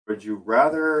Would you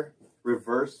rather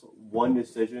reverse one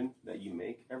decision that you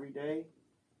make every day,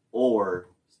 or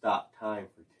stop time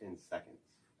for 10 seconds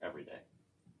every day?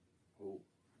 Oh,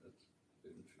 that's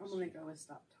interesting. I'm gonna go with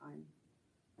stop time.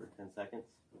 For 10 seconds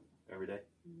every day?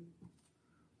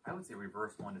 I would say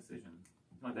reverse one decision.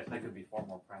 No, that could be far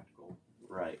more practical.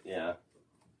 Right, yeah.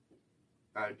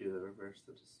 I would do the reverse.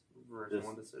 Just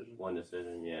One decision. One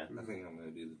decision, yeah. I think I'm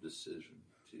going to do the decision,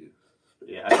 too.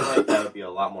 Yeah, I feel like that would be a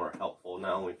lot more helpful,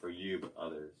 not only for you, but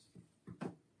others.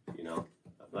 You know?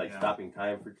 Like, stopping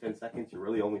time for 10 seconds, you're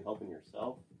really only helping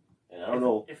yourself. And I don't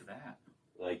know. If that.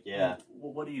 Like, yeah.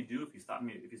 Well, what do you do if you stop?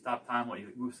 If you stop time, what, you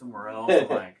move somewhere else?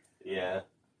 Like, yeah.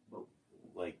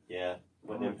 Like, yeah.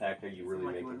 What impact are you really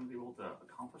like making? You wouldn't be able to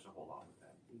accomplish a whole lot with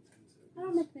that. I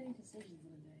don't make many decisions in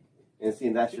a day. And see,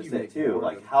 that's just it too.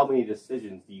 Like, how many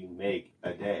decisions do you make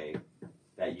a day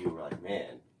that you were like,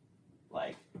 man,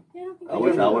 like, Yeah, I don't think I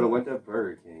wish I would have went to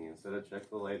Burger King instead of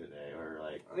Chick-fil-A today, or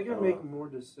like. I think I'd make more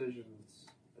decisions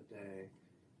a day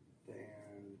than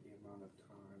the amount of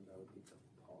time that would be to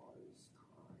pause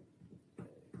time.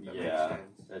 That Yeah, makes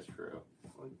sense. that's true.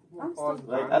 I'm Pause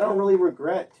still- Like, time. I don't really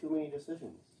regret too many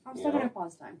decisions. I'm you still know? gonna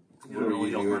pause time. What are you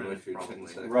doing with your 10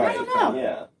 seconds? Right. I don't know.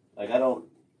 Yeah. Like, I don't.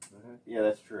 Yeah,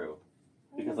 that's true.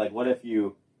 Because like, what if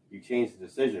you change the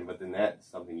decision, but then that's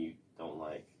something you don't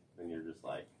like? Then you're just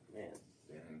like, man.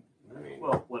 I mean,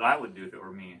 Well, what I would do if it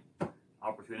were me,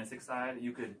 opportunistic side,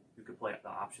 you could play the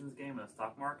options game in the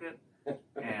stock market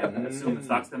and assume the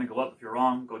stock's going to go up. If you're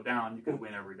wrong, go down. You could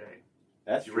win every day.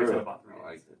 that's You raise it in true. about 3 days. I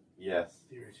like it. Yes.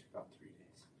 Theoretically, about 3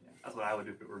 days. Yeah, that's what I would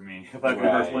do if it were me. If I could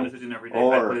Right. reverse one decision every day,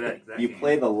 I'd play that Or exact you game.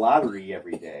 play the lottery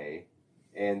every day,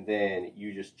 and then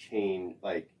you just change.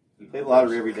 Like, you play the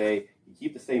lottery every day, you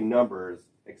keep the same numbers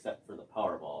except for the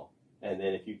Powerball, and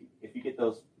then if you get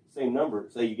those same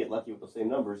numbers, say you get lucky with those same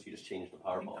numbers, you just change the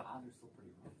I think Powerball. the odds are still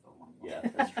pretty rough, though. on Yeah,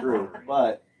 lottery. that's true. Lottery.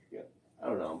 But yeah, I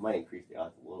don't know. It might increase the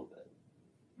odds a little bit.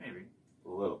 Maybe. A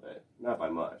little bit, not by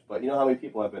much. But you know how many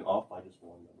people have been off by just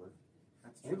one number?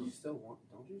 That's Don't true. you still win?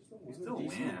 You still a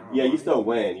decent win. amount of Yeah, you money? still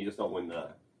win. You just don't win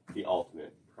the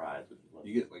ultimate prize, which is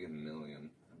You get like $1 million,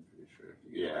 I'm pretty sure.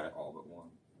 You get Yeah. like all but one.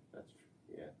 That's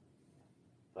true. Yeah.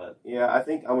 But yeah, I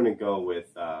think I'm gonna go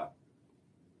with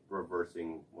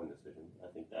reversing one decision.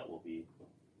 I think that will be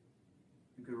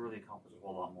You could really accomplish a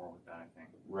whole lot more with that, I think.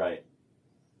 right.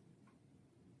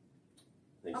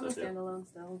 I think I'm so a too. standalone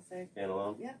still, so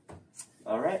Standalone. Yeah.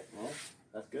 All right. Well,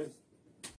 that's good.